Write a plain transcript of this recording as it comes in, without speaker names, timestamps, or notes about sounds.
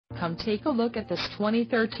Come take a look at this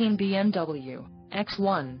 2013 BMW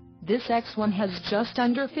X1. This X1 has just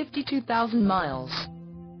under 52,000 miles.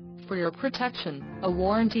 For your protection, a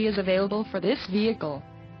warranty is available for this vehicle.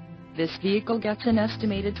 This vehicle gets an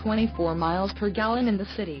estimated 24 miles per gallon in the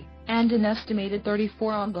city, and an estimated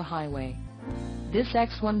 34 on the highway. This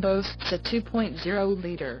X1 boasts a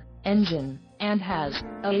 2.0-liter engine, and has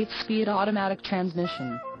a 8-speed automatic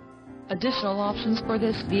transmission. Additional options for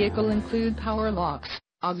this vehicle include power locks,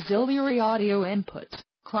 auxiliary audio input,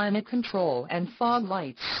 climate control and fog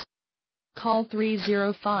lights. Call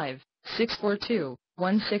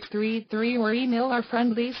 305-642-1633 or email our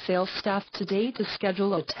friendly sales staff today to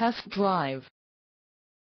schedule a test drive.